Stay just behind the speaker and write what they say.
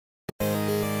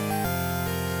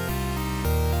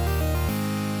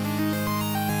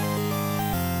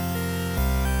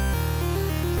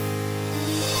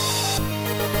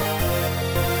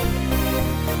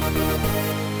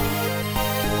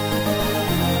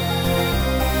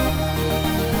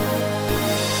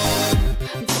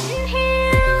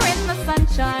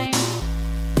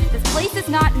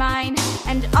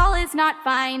and all is not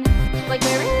fine. Like,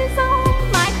 where is all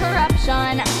my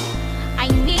corruption? I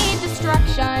need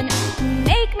destruction to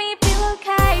make me feel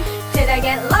okay. Did I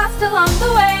get lost along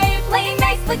the way, playing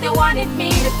nice like they wanted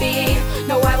me to be?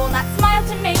 No, I will not smile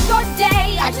to make your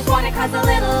day, I just want to cause a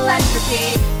little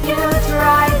entropy. You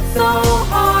tried so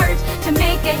hard to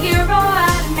make a hero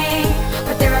out of me,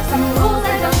 but there are some rules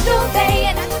I don't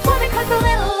obey, and I just want to cause a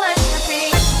little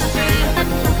entropy.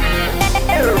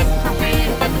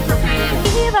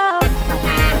 Evil.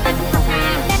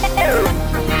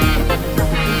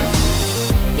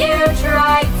 You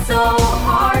tried so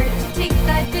hard to take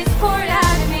the discord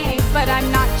out of me, but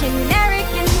I'm not generic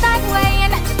in that way,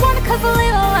 and I just want to cause a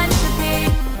little entropy.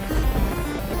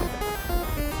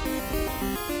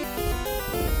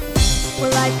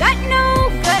 Well, I've got no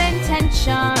good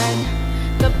intention.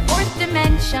 The fourth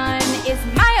dimension is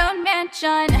my own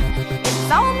mansion.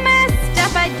 It's all messed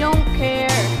up, I don't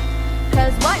care,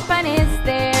 cause what fun is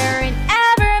there in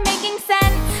ever making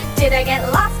sense? Did I get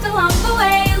lost along the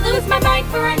way, lose my mind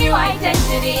for a new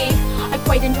identity? I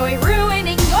quite enjoy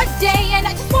ruining your day, and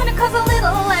I just want to cause a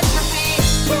little entropy.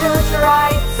 You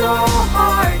tried so